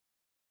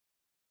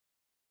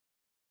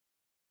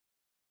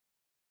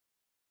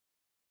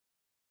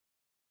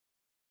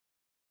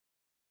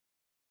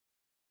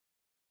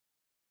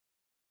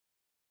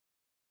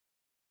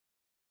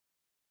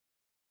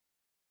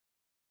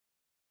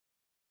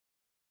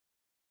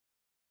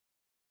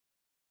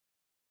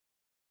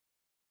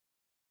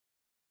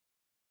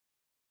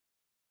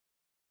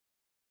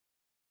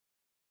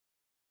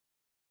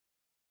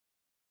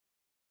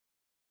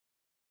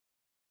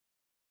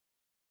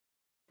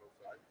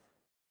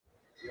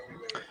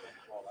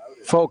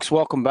Folks,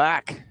 welcome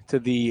back to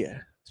the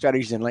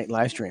Strategies in Light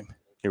live stream.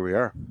 Here we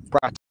are.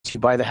 Brought to you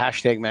by the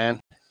hashtag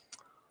man.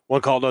 One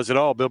call does it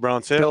all. Bill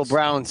Brown Sales. Bill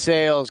Brown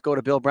Sales. Go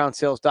to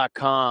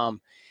billbrownsales.com.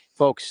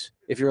 Folks,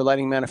 if you're a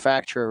lighting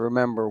manufacturer,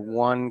 remember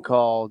one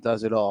call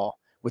does it all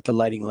with the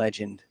lighting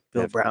legend,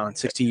 Bill Brown.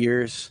 60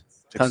 years,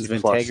 tons of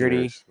integrity.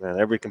 Years, man,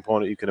 every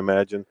component you can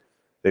imagine,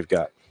 they've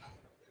got.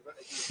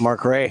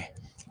 Mark Ray.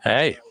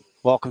 Hey.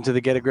 Welcome to the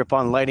Get a Grip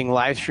on Lighting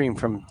live stream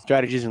from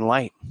Strategies in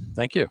Light.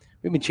 Thank you.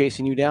 We've been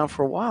chasing you down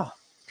for a while,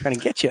 trying to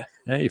get you.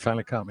 Hey, you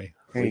finally caught me.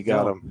 There you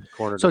got go. him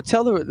cornered. So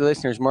tell the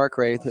listeners, Mark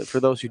Ray, for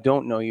those who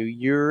don't know you,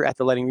 you're at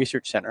the Lighting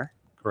Research Center.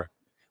 Correct.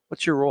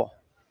 What's your role?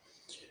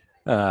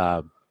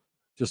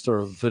 Just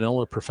a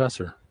vanilla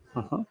professor.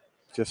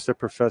 Just a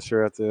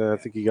professor at the, I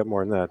think you got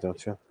more than that,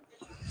 don't you?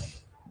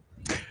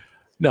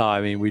 No,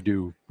 I mean, we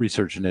do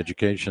research and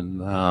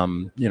education.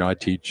 I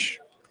teach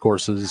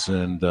courses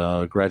and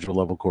graduate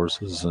level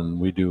courses, and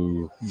we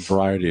do a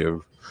variety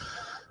of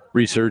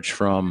research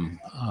from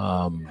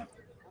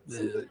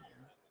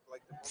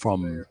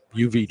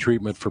UV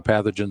treatment for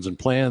pathogens and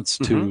plants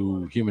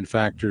to human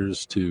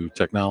factors to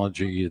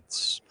technology.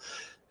 It's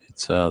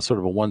sort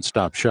of a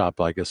one-stop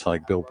shop, I guess,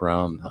 like Bill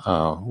Brown.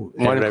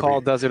 One call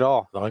does it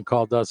all. One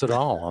call does it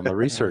all on the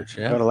research.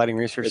 Go to Lighting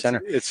Research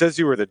Center. It says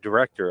you were the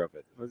director of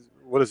it.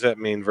 What does that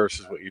mean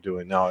versus what you're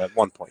doing now? At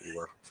one point you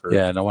were.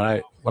 No,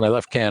 when I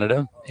left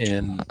Canada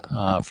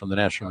from the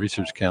National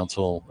Research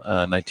Council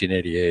in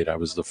 1988, I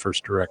was the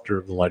first director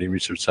of the Lighting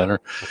Research Center.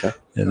 Okay.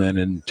 And then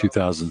in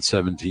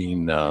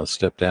 2017,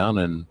 stepped down,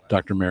 and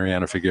Dr.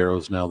 Mariana Figueroa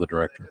is now the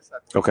director.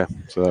 Okay.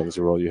 So that was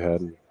the role you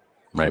had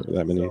Right. for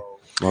that many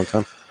long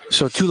time.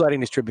 So 2 lighting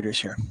distributors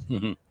here.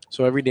 Mm-hmm.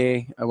 So every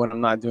day when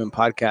I'm not doing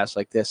podcasts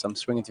like this, I'm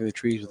swinging through the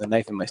trees with a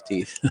knife in my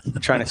teeth,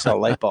 trying to sell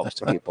light bulbs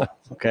to people.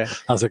 Okay.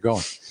 How's it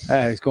going?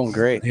 It's going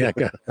great. Yeah,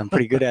 good. I'm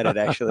pretty good at it,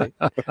 actually.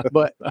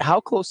 But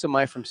how close am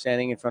I from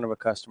standing in front of a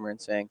customer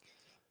and saying,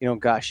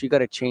 gosh, you got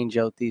to change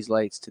out these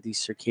lights to these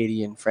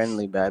circadian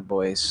friendly bad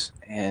boys,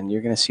 and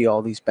you're going to see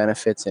all these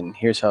benefits, and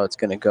here's how it's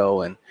going to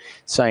go, and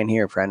sign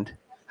here, friend.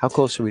 How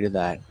close are we to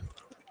that?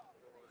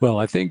 Well,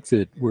 I think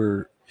that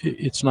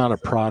it's not a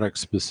product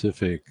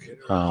specific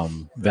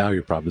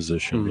value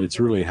proposition. It's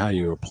really how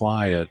you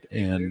apply it.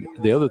 And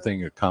the other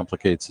thing that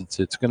complicates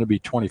it's going to be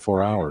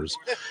 24 hours.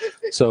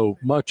 So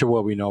much of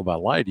what we know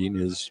about lighting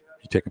is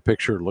you take a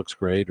picture, it looks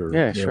great, or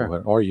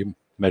or you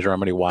measure how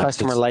many watts.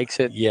 Customer likes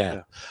it.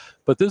 Yeah.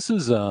 But this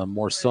is a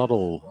more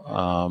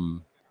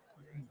subtle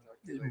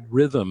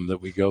rhythm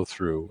that we go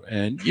through.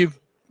 And you've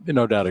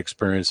no doubt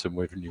experienced it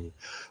when you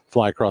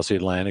fly across the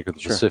Atlantic or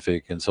the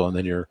Pacific and so on,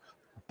 then your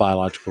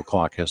biological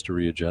clock has to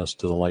readjust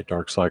to the light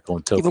dark cycle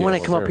until even when I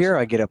come up here,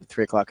 I get up at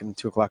 3 o'clock and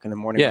 2 o'clock in the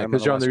morning. Yeah,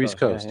 because you're on the East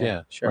Coast.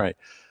 Yeah, sure. Right.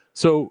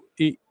 So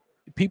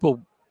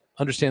people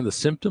understand the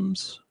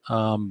symptoms,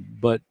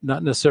 but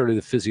not necessarily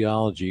the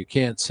physiology. You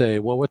can't say,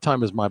 well, what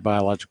time is my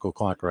biological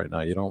clock right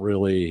now? You don't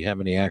really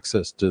have any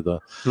access to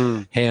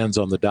the hands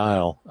on the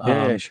dial.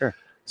 Yeah, sure.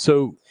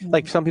 So,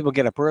 like some people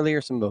get up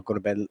earlier, some people go to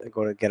bed,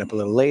 get up a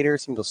little later,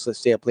 some people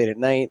stay up late at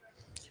night.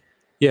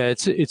 Yeah,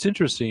 it's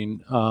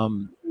interesting.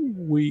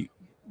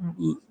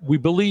 We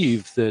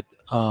believe that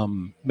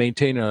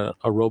maintain a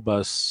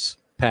robust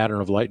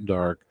pattern of light and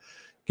dark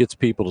gets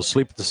people to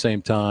sleep at the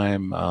same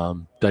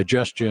time.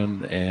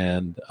 Digestion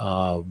and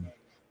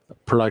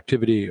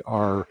productivity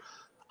are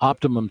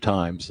optimum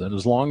times. And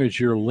as long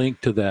as you're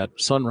linked to that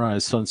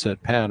sunrise,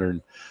 sunset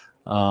pattern,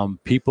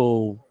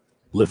 people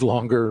live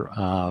longer,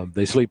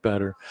 they sleep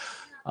better.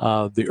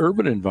 The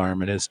urban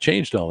environment has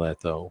changed all that,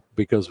 though,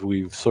 because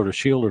we've sort of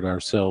shielded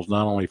ourselves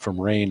not only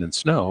from rain and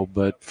snow,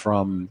 but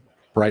from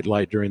bright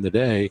light during the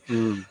day,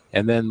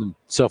 and then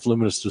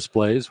self-luminous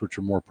displays, which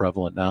are more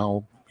prevalent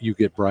now, you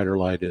get brighter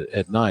light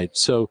at night.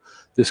 So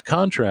this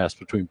contrast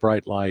between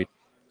bright light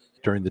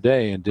during the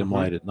day and dim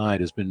light at night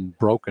has been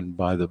broken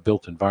by the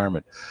built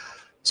environment.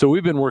 So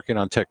we've been working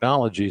on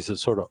technologies that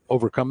sort of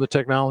overcome the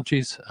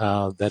technologies,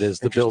 that is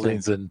the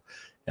buildings and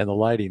the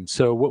lighting.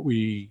 So what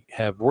we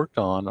have worked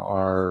on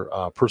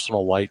are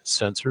personal light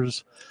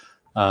sensors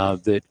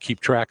that keep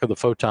track of the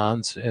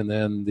photons, and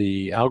then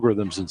the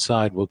algorithms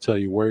inside will tell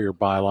you where your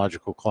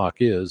biological clock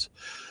is.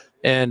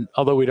 And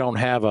although we don't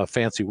have a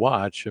fancy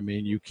watch, I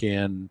mean, you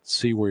can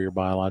see where your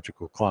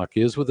biological clock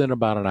is within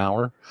about an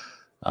hour.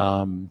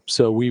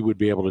 So we would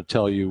be able to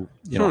tell you,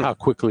 how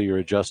quickly you're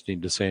adjusting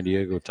to San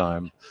Diego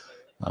time.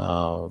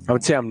 I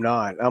would say I'm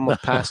not. I'm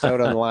passed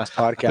out on the last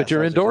podcast. But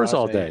you're indoors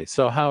all day.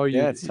 So how are you?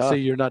 Yeah, so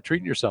you're not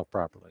treating yourself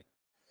properly.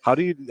 How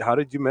did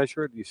you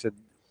measure it? You said,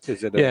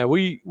 is it?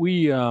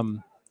 We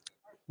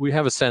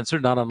have a sensor,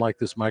 not unlike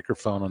this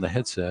microphone on the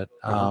headset,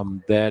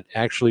 that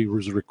actually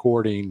was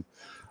recording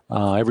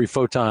every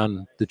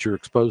photon that you're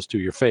exposed to,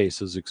 your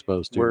face is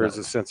exposed to. Where is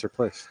the sensor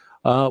placed?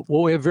 Well,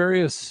 we have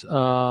various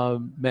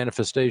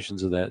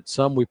manifestations of that.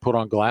 Some we put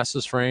on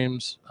glasses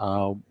frames.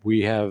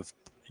 We have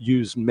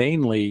used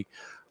mainly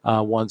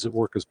ones that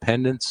work as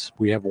pendants.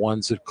 We have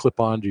ones that clip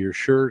onto your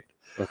shirt.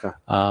 Okay.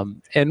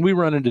 And we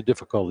run into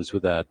difficulties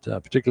with that,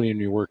 particularly when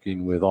you're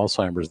working with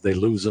Alzheimer's. They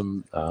lose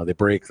them, they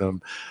break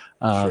them.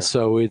 Sure.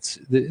 So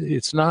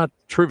it's not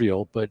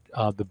trivial, but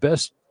the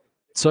best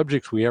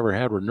subjects we ever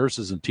had were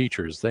nurses and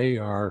teachers. They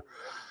are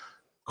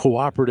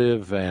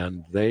cooperative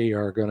and they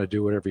are going to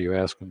do whatever you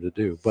ask them to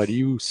do. But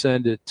you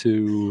send it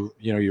to,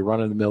 your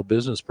run-of-the-mill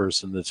business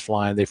person that's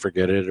flying, they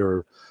forget it,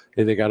 or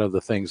they got other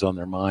things on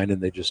their mind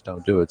and they just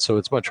don't do it. So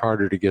it's much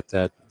harder to get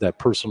that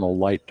personal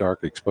light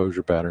dark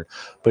exposure pattern.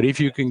 But if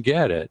you can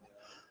get it,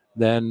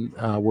 then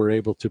we're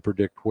able to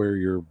predict where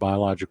your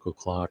biological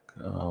clock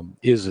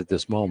is at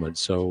this moment.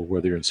 So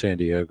whether you're in San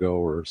Diego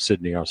or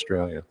Sydney,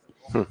 Australia.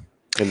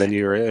 And then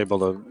you're able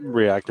to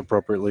react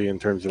appropriately in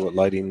terms of what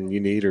lighting you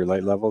need or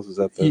light levels. Is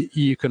that the?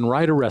 You can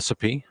write a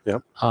recipe.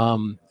 Yep.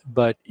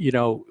 But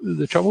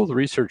the trouble with the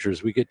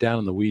researchers, we get down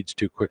in the weeds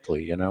too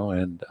quickly. And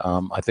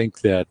I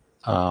think that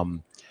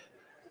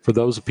for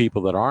those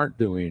people that aren't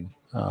doing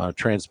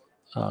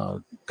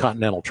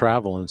transcontinental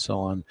travel and so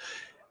on,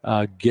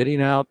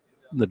 getting out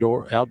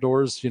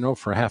outdoors,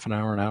 for half an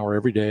hour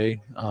every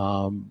day,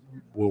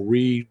 will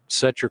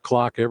reset your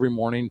clock every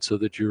morning so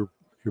that you're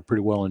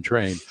pretty well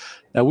entrained.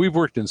 Now, we've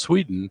worked in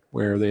Sweden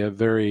where they have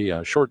very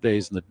short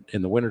days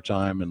in the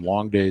wintertime and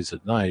long days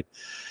at night.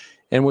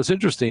 And what's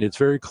interesting, it's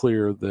very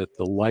clear that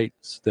the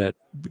lights that,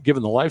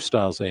 given the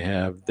lifestyles they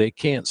have, they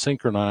can't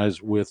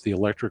synchronize with the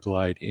electric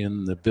light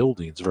in the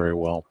buildings very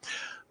well.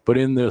 But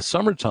in the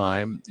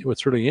summertime,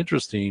 what's really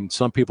interesting,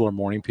 some people are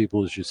morning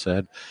people, as you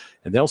said,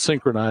 and they'll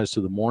synchronize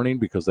to the morning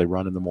because they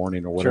run in the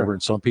morning or whatever. Sure.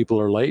 And some people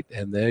are late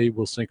and they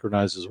will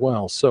synchronize as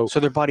well. So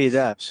their body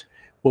adapts.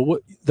 Well,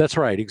 that's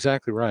right,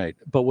 exactly right.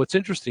 But what's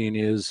interesting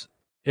is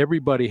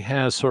everybody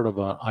has sort of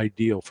an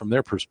ideal, from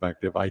their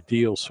perspective,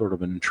 sort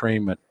of an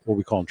entrainment, what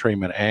we call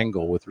entrainment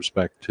angle with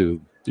respect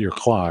to your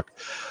clock.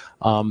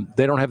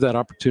 They don't have that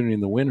opportunity in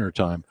the winter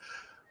time.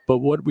 But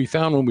what we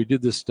found when we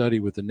did this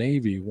study with the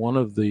Navy, one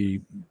of the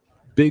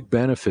big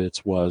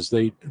benefits was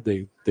they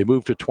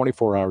moved to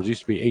 24 hours. It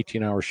used to be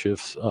 18-hour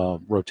shifts,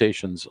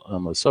 rotations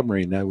on the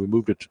submarine. Now we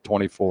moved it to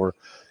 24.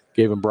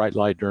 Gave them bright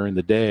light during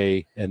the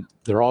day, and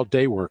they're all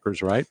day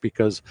workers, right?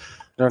 Because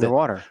they're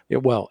underwater.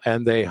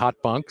 And they hot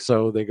bunk,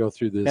 so they go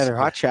through this. Yeah, they're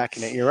hot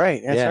shacking it. You're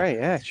right. That's right.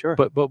 Yeah, sure.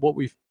 But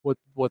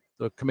what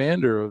the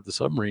commander of the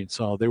submarine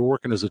saw, they were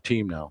working as a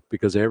team now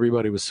because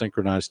everybody was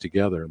synchronized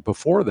together. And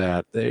before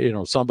that,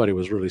 somebody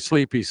was really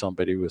sleepy,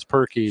 somebody was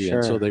perky,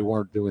 and so they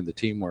weren't doing the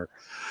teamwork.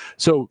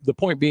 So the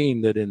point being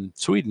that in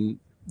Sweden,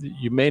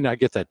 you may not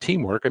get that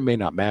teamwork. It may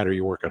not matter.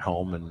 You work at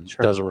home, and it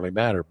doesn't really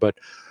matter. But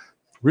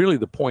really,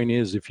 the point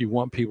is, if you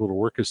want people to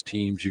work as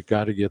teams, you've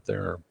got to get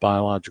their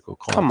biological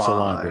clocks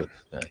aligned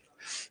with.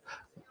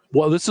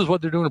 Well, this is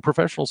what they're doing in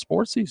professional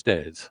sports these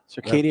days.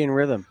 Circadian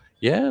rhythm.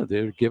 Yeah,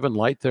 they're giving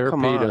light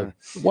therapy to.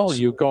 Well,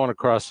 you're going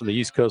across from the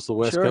East Coast to the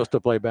West Coast to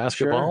play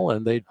basketball,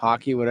 and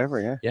hockey, whatever.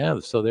 Yeah. Yeah,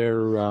 so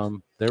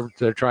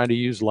they're trying to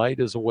use light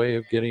as a way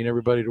of getting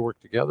everybody to work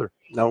together.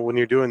 Now, when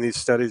you're doing these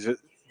studies,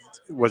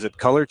 was it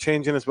color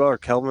changing as well, or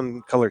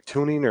Kelvin color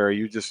tuning, or are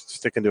you just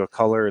sticking to a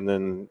color and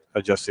then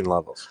adjusting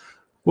levels?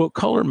 Well,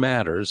 color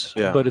matters,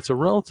 but it's a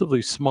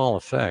relatively small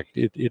effect.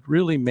 It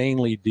really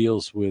mainly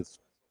deals with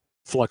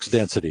flux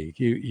density.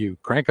 You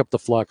crank up the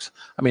flux.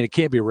 I mean, it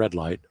can't be a red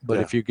light, but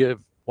if you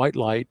give white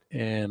light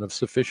and of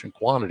sufficient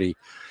quantity,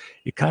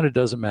 it kind of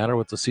doesn't matter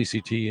what the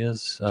CCT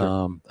is.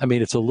 I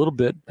mean, it's a little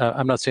bit,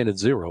 I'm not saying it's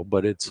zero,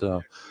 but it's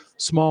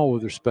small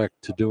with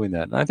respect to doing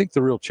that. And I think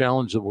the real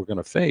challenge that we're going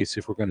to face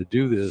if we're going to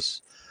do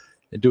this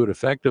and do it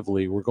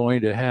effectively, we're going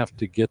to have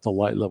to get the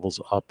light levels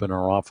up in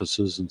our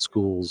offices and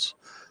schools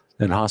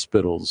and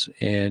hospitals,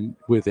 and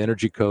with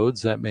energy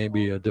codes, that may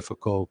be a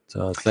difficult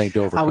thing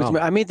to overcome.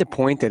 I made the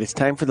point that it's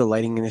time for the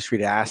lighting industry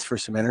to ask for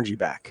some energy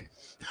back.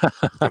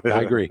 I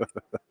agree.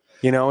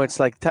 It's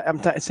like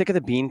I'm sick of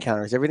the bean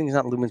counters. Everything's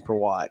not lumens per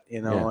watt.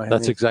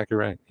 That's exactly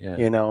right. Yeah.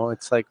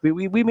 It's like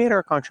we made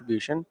our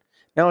contribution.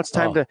 Now it's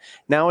time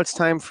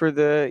for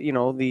the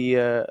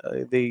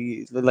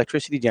the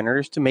electricity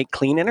generators to make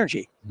clean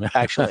energy.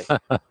 Actually,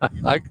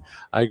 I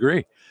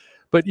agree.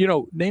 But,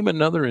 name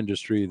another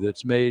industry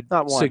that's made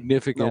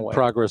significant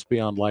progress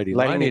beyond lighting.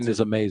 Lighting is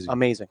amazing.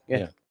 Amazing.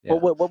 Yeah. Well,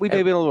 what we've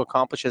been able to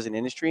accomplish as an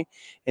industry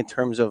in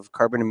terms of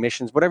carbon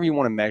emissions, whatever you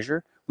want to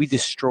measure, we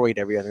destroyed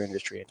every other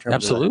industry in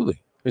terms of that.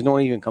 There's no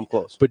one even come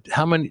close. But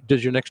how many,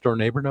 does your next door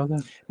neighbor know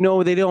that?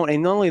 No, they don't.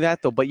 And not only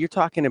that, though, but you're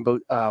talking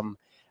about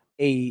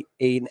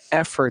an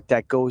effort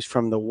that goes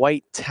from the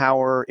white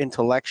tower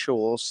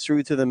intellectuals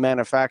through to the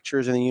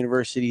manufacturers and the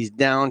universities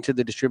down to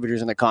the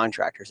distributors and the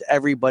contractors,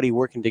 everybody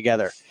working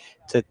together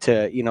to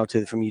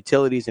from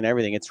utilities and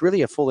everything. It's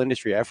really a full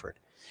industry effort.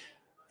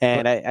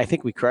 And I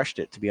think we crushed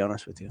it, to be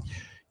honest with you.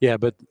 Yeah,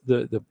 but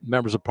the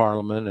members of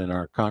parliament and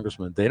our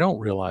congressmen, they don't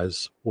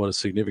realize what a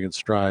significant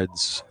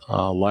strides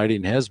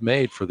lighting has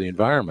made for the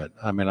environment.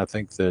 I mean, I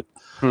think that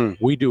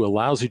we do a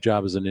lousy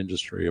job as an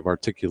industry of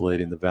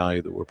articulating the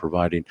value that we're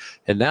providing.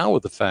 And now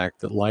with the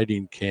fact that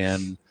lighting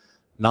can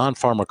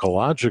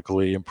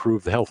non-pharmacologically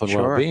improve the health and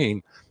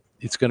well-being,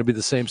 it's going to be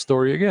the same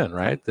story again,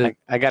 right?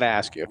 I got to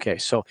ask you. Okay,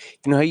 so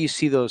you know how you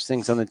see those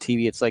things on the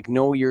TV? It's like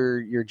know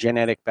your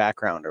genetic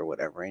background or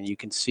whatever, and you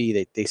can see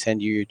that they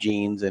send you your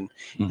genes, and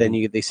then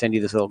they send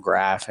you this little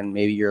graph, and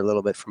maybe you're a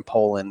little bit from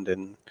Poland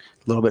and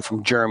a little bit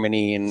from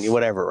Germany and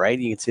whatever, right?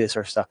 You can see this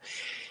sort of stuff.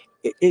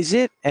 Is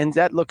it? And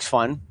that looks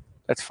fun.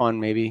 That's fun,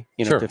 maybe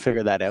Sure. to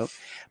figure that out.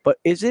 But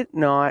is it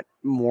not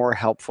more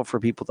helpful for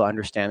people to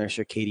understand their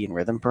circadian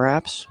rhythm,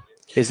 perhaps?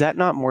 Is that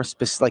not more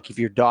specific? Like if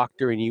you're a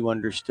doctor and you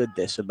understood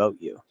this about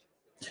you?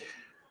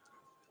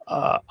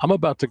 I'm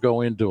about to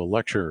go into a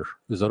lecture.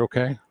 Is that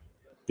okay?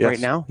 Yes. Right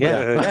now?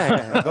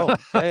 Yeah. Go.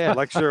 Yeah.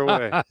 Lecture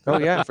away. Oh,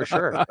 yeah, for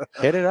sure.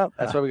 Hit it up.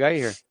 That's why we got you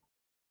here.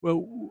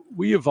 Well,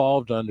 we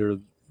evolved under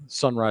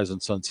sunrise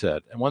and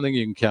sunset. And one thing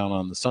you can count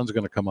on, the sun's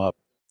going to come up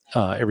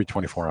every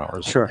 24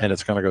 hours. Sure. And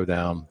it's going to go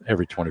down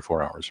every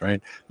 24 hours,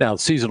 right? Now,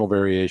 seasonal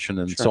variation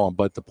and so on.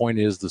 But the point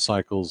is the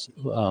cycle's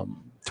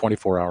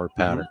 24-hour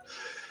pattern.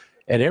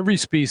 And every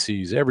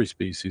species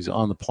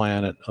on the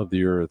planet of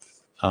the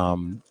Earth,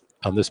 on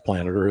this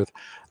planet Earth,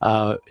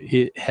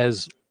 it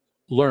has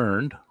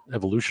learned,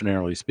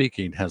 evolutionarily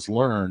speaking,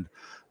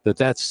 that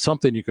that's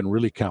something you can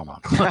really count on.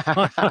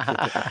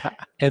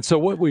 And so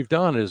what we've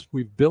done is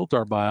we've built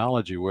our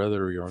biology,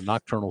 whether you're a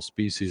nocturnal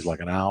species like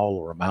an owl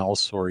or a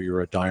mouse, or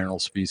you're a diurnal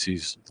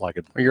species like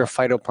or you're a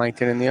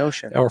phytoplankton in the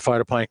ocean. Or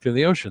phytoplankton in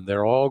the ocean.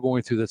 They're all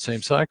going through that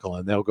same cycle,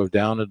 and they'll go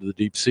down into the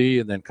deep sea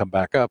and then come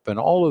back up, and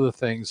all of the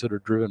things that are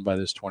driven by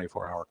this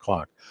 24-hour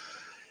clock.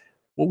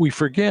 What we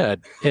forget,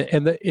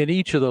 and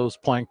each of those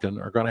plankton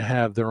are going to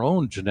have their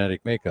own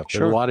genetic makeup.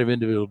 There are a lot of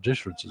individual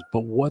differences,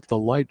 but what the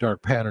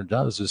light-dark pattern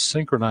does is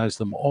synchronize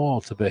them all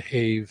to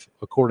behave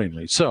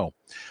accordingly. So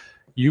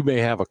you may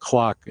have a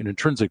clock, an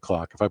intrinsic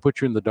clock. If I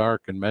put you in the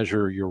dark and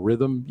measure your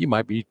rhythm, you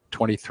might be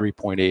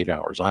 23.8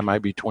 hours. I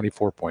might be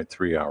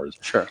 24.3 hours.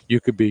 Sure.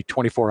 You could be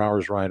 24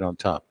 hours right on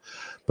top.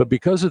 But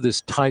because of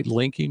this tight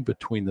linking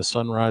between the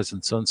sunrise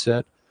and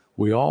sunset,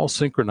 we all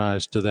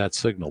synchronize to that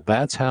signal.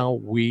 That's how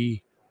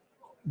we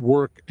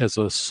work as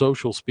a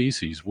social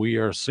species. We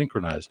are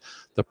synchronized.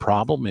 The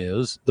problem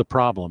is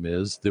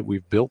that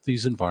we've built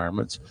these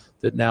environments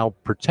that now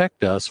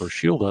protect us or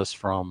shield us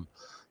from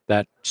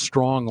that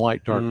strong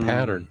light dark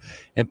pattern,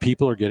 and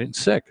people are getting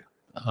sick.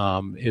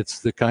 It's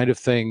the kind of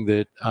thing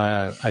that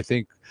I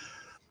think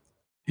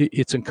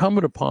it's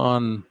incumbent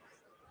upon,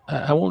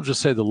 I won't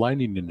just say the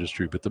lighting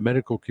industry, but the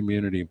medical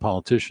community and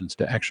politicians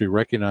to actually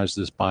recognize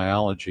this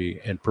biology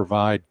and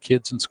provide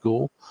kids in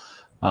school,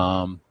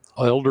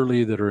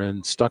 elderly that are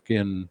stuck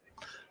in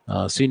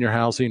senior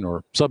housing,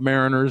 or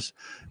submariners,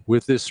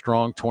 with this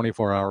strong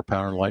 24-hour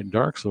pattern, light and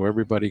dark, so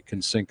everybody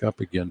can sync up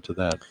again to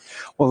that.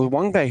 Well, the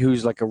one guy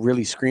who's like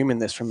really screaming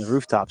this from the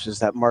rooftops is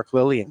that Mark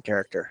Lillian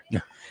character.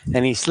 Yeah.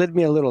 And he slid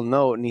me a little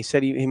note, and he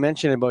said he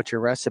mentioned about your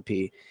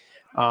recipe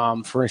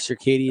for a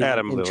circadian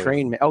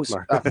entrainment. Oh,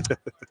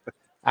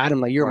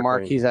 Adam, like you're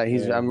Mark. He's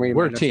I'm reading.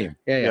 We're a team.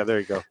 Yeah, there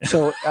you go.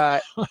 So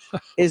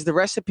is the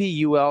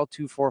recipe UL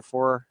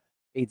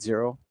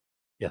 24480?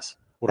 Yes.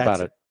 What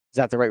about it? Is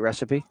that the right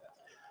recipe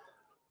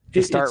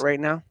to start right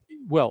now?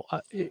 Well,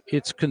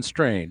 it's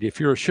constrained. If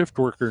you're a shift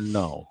worker,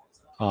 no.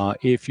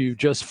 If you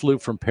just flew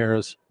from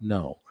Paris,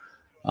 no.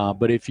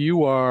 But if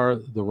you are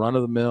the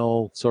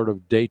run-of-the-mill sort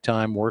of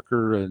daytime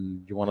worker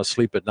and you want to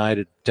sleep at night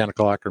at 10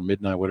 o'clock or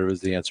midnight, whatever it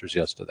is, the answer is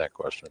yes to that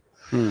question.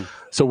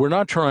 So we're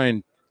not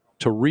trying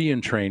to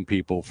re-entrain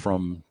people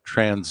from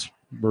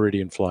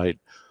trans-meridian flight,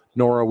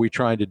 nor are we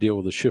trying to deal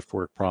with a shift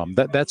work problem.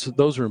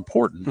 Those are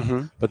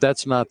important, but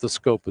that's not the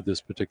scope of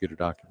this particular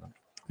document.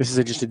 This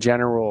is just a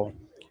general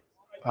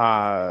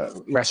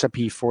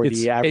recipe for it's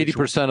the average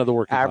 80% of the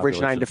working average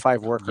population. 9 to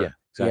 5 worker. Yeah,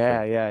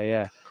 exactly.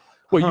 Yeah.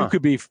 Well, you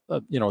could be,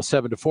 a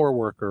 7 to 4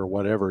 worker or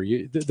whatever.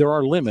 There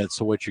are limits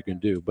to what you can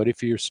do, but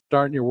if you're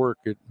starting your work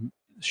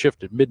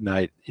shift at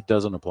midnight, it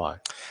doesn't apply.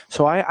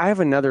 So I have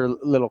another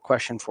little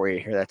question for you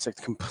here. That's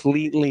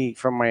completely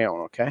from my own.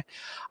 Okay,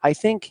 I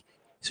think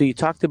so. You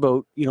talked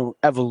about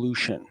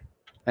evolution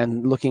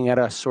and looking at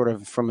us sort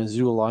of from a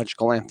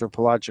zoological,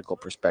 anthropological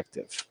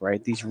perspective,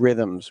 right? These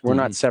rhythms, we're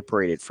not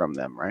separated from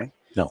them, right?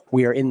 No.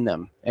 We are in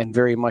them and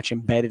very much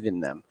embedded in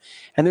them.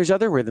 And there's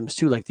other rhythms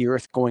too, like the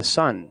earth going to the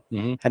sun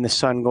and the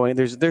sun going,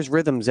 there's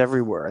rhythms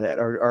everywhere that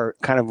are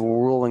kind of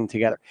rolling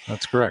together.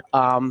 That's correct.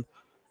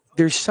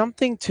 There's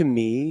something to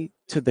me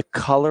to the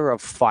color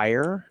of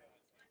fire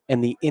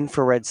and the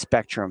infrared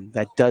spectrum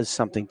that does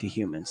something to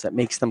humans, that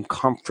makes them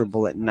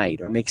comfortable at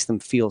night or makes them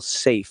feel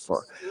safe.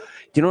 Or do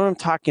you know what I'm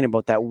talking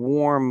about? That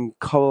warm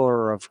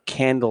color of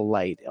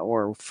candlelight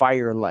or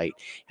firelight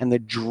and the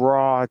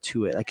draw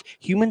to it. Like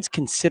humans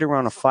can sit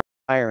around a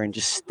fire and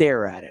just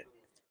stare at it.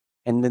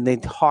 And then they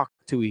talk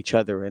to each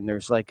other. And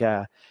there's like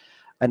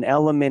an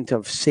element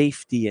of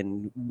safety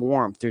and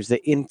warmth. There's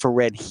the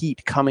infrared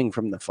heat coming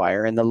from the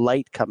fire and the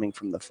light coming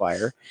from the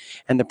fire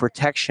and the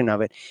protection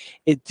of it.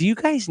 Do you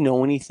guys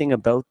know anything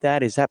about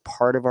that? Is that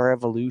part of our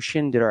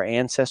evolution? Did our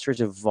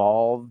ancestors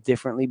evolve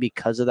differently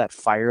because of that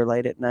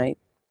firelight at night?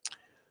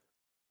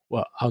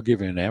 Well, I'll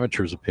give you an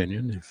amateur's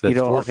opinion if that's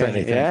You know, worth okay,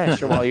 anything. yeah,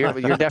 sure. Well,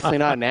 you're definitely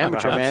not an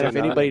amateur, man. If 100%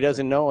 not. anybody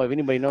doesn't know, if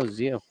anybody knows, it's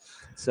you.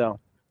 So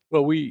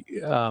Well,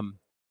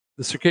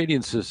 the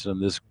circadian system,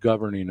 this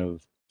governing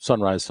of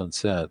sunrise,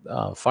 sunset,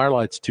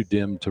 firelight's too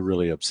dim to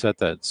really upset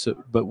that.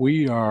 So, but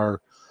we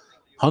are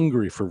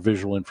hungry for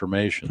visual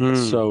information. Hmm.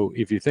 So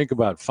if you think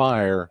about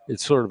fire,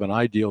 it's sort of an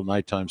ideal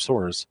nighttime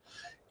source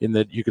in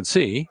that you can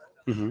see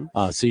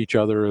each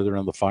other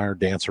around the fire,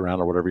 dance around,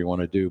 or whatever you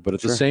want to do. But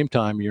at the Sure. same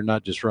time, you're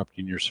not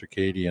disrupting your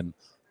circadian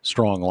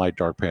strong light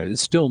dark pattern.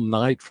 It's still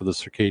night for the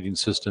circadian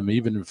system,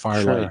 even in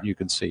firelight. Sure. You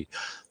can see.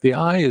 The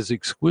eye is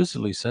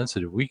exquisitely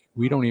sensitive.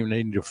 We don't even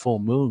need a full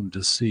moon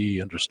to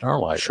see under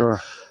starlight.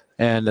 sure.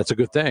 And that's a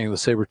good thing. The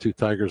saber-toothed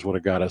tigers would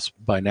have got us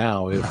by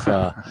now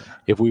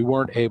if we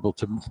weren't able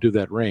to do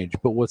that range.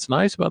 But what's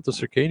nice about the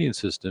circadian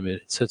system,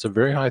 it sets a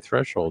very high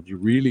threshold. You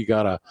really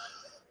got to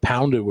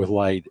pound it with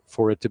light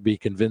for it to be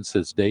convinced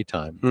it's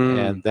daytime.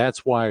 And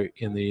that's why,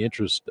 in the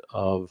interest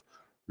of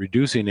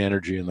reducing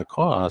energy and the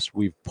cost,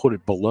 we've put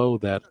it below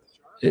that.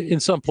 In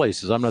some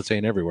places, I'm not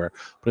saying everywhere,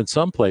 but in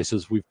some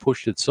places, we've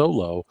pushed it so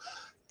low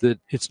that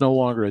it's no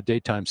longer a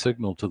daytime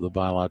signal to the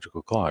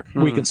biological clock.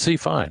 We can see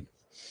fine.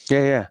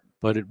 Yeah.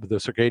 But the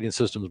circadian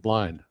system is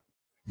blind.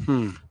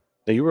 Now,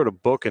 you wrote a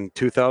book in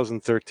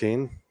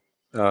 2013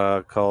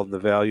 called The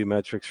Value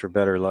Metrics for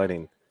Better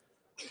Lighting.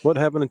 What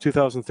happened in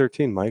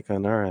 2013, Mike,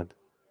 on our end?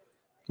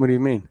 What do you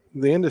mean?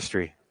 The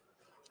industry.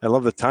 I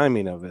love the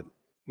timing of it.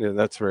 Yeah,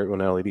 that's right when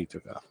LED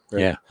took off.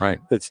 Right? Yeah, right.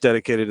 It's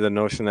dedicated to the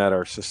notion that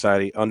our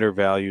society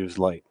undervalues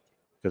light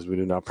because we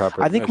do not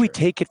properly I think we measure it.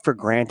 take it for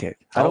granted.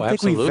 I don't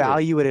think we absolutely.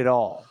 value it at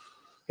all.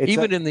 It's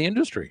Even in the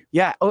industry.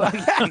 yeah. Oh,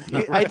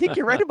 yeah. I think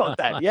you're right about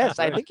that. Yes,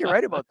 I think you're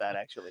right about that,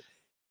 actually.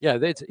 Yeah,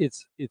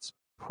 it's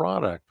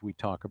product we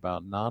talk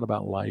about, not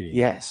about lighting.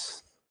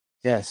 Yes.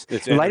 It's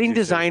Lighting energy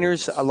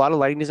designers, savings. a lot of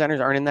lighting designers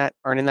aren't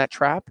in that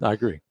trap. I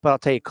agree. But I'll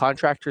tell you,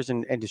 contractors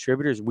and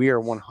distributors, we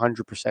are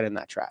 100% in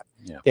that trap.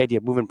 Yeah. The idea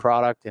of moving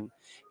product. And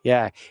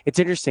yeah, it's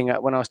interesting.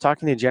 When I was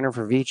talking to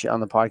Jennifer Veach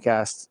on the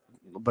podcast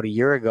about a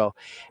year ago,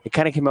 it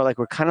kind of came out like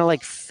we're kind of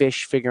like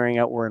fish figuring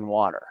out we're in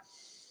water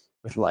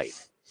with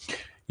light.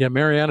 Yeah,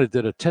 Mariana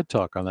did a TED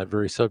Talk on that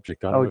very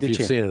subject. I don't know if did you've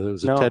you? seen it. It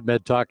was a No. TED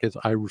Med Talk.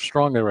 I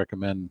strongly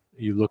recommend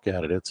you look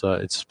at it.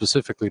 It's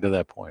specifically to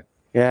that point.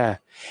 Yeah,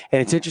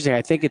 and it's interesting.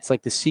 I think it's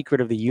like the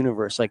secret of the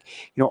universe. Like,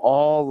 you know,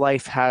 all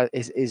life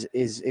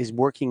is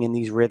working in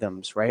these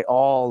rhythms, right?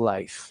 All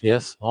life.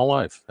 Yes, all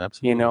life.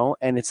 Absolutely. You know,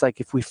 and it's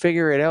like if we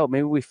figure it out,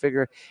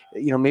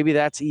 maybe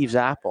that's Eve's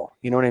apple.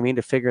 You know what I mean?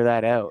 To figure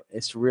that out,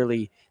 it's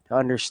really to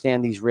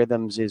understand these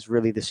rhythms is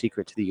really the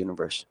secret to the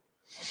universe.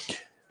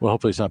 Well,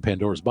 hopefully it's not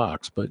Pandora's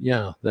box, but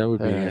yeah, that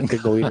would be. It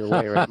could go either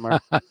way, right,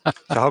 Mark? So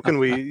how can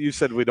we? You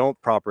said we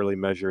don't properly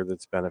measure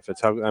its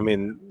benefits. How? I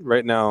mean,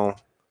 right now,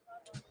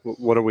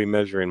 what are we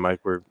measuring,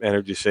 Mike? We're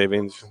energy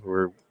savings.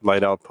 We're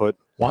light output.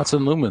 Watts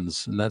and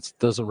lumens, and that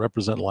doesn't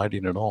represent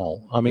lighting at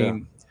all. I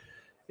mean,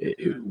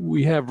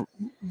 we have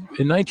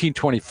in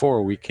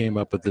 1924 we came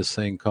up with this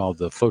thing called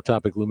the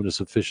photopic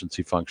luminous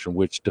efficiency function,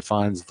 which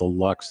defines the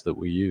lux that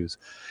we use.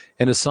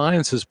 And as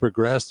science has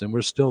progressed, and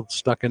we're still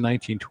stuck in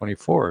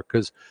 1924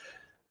 because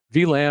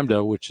V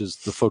lambda, which is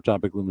the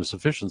photopic luminous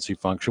efficiency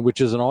function, which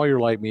is in all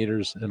your light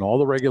meters and all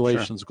the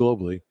regulations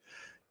globally,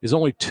 is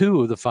only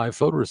 2 of the 5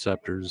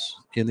 photoreceptors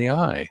in the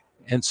eye.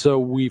 And so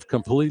we've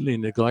completely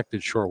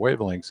neglected short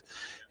wavelengths.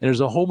 And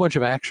there's a whole bunch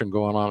of action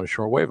going on at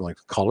short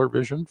wavelengths. Color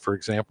vision, for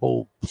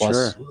example,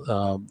 plus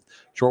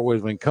short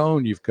wavelength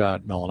cone. You've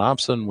got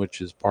melanopsin,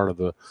 which is part of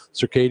the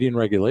circadian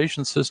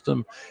regulation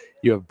system.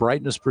 You have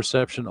brightness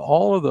perception.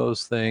 All of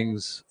those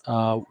things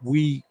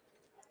we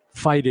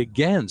fight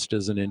against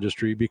as an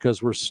industry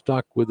because we're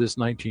stuck with this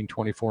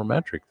 1924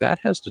 metric. That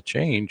has to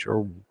change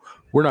or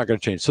we're not going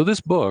to change. So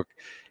this book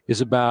is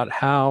about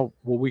how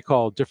what we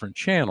call different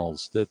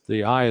channels, that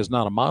the eye is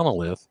not a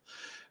monolith.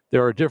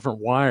 There are different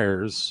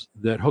wires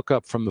that hook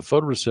up from the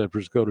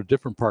photoreceptors, go to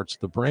different parts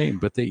of the brain,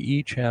 but they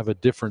each have a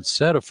different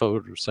set of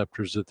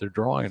photoreceptors that they're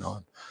drawing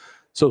on.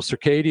 So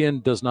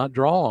circadian does not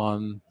draw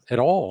on at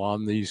all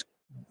on these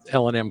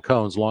L&M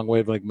cones, long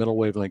wavelength, middle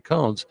wavelength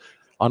cones,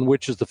 on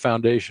which is the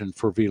foundation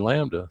for V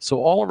lambda.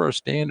 So all of our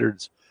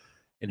standards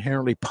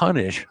inherently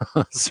punish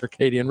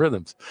circadian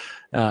rhythms.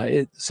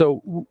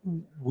 So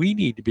we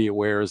need to be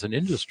aware as an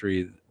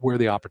industry where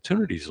the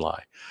opportunities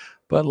lie.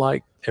 But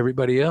like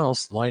everybody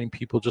else, lighting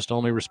people just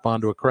only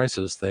respond to a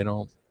crisis. They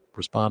don't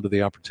respond to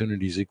the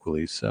opportunities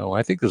equally. So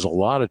I think there's a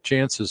lot of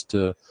chances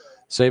to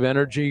save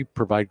energy,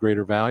 provide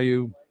greater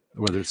value,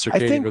 whether it's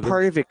circadian I think or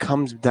part of it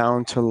comes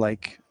down to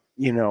like,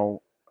 you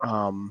know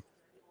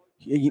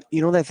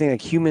that thing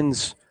like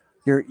humans,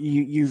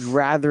 you'd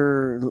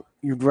rather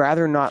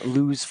not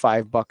lose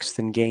 $5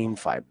 than gain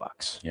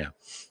 $5. Yeah.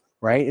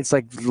 Right. It's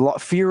like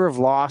fear of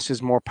loss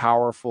is more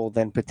powerful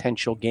than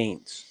potential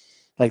gains,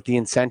 like the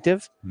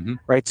incentive. Mhm.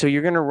 Right. So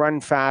you're going to run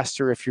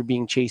faster if you're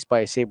being chased by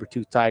a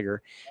saber-toothed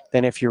tiger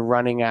than if you're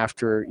running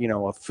after,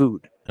 a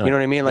food. You know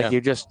what I mean? Like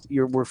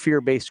we're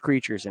fear-based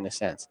creatures in a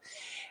sense.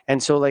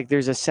 And so like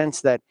there's a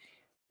sense that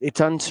it's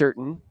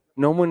uncertain.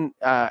 No one.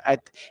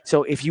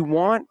 So if you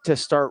want to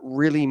start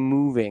really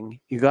moving,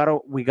 we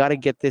got to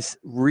get this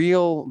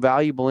real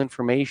valuable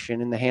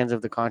information in the hands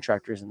of the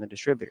contractors and the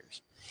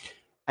distributors.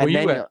 And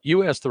Well, then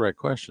you asked the right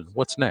question.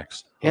 What's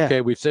next? Yeah.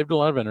 Okay, we've saved a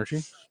lot of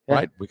energy, Yeah.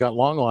 right? We got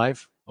long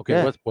life. Okay,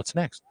 Yeah. what's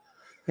next?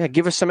 yeah,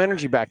 give us some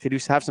energy back to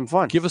have some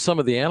fun. Give us some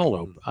of the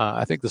antelope.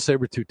 I think the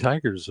saber-tooth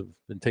tigers have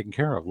been taken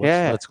care of.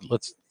 Yeah.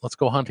 Let's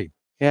go hunting.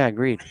 Yeah,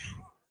 agreed.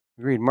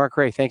 Mark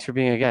Ray, thanks for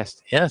being a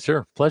guest. Yeah,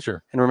 sure,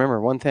 pleasure. And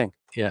remember one thing.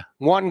 Yeah.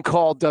 One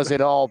call does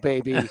it all,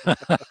 baby.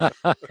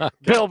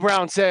 Bill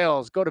Brown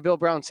Sales. Go to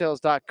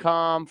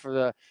BillBrownSales.com for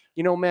the,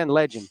 man,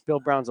 legend.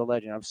 Bill Brown's a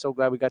legend. I'm so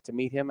glad we got to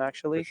meet him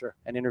actually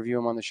and interview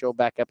him on the show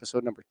back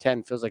episode number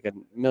 10. Feels like a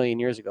million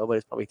years ago, but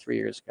it's probably 3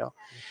 years ago.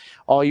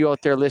 All you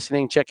out there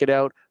listening, check it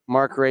out.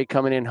 Mark Ray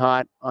coming in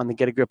hot on the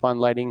Get a Grip on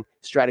Lighting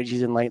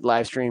Strategies and Light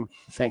live stream.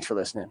 Thanks for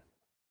listening.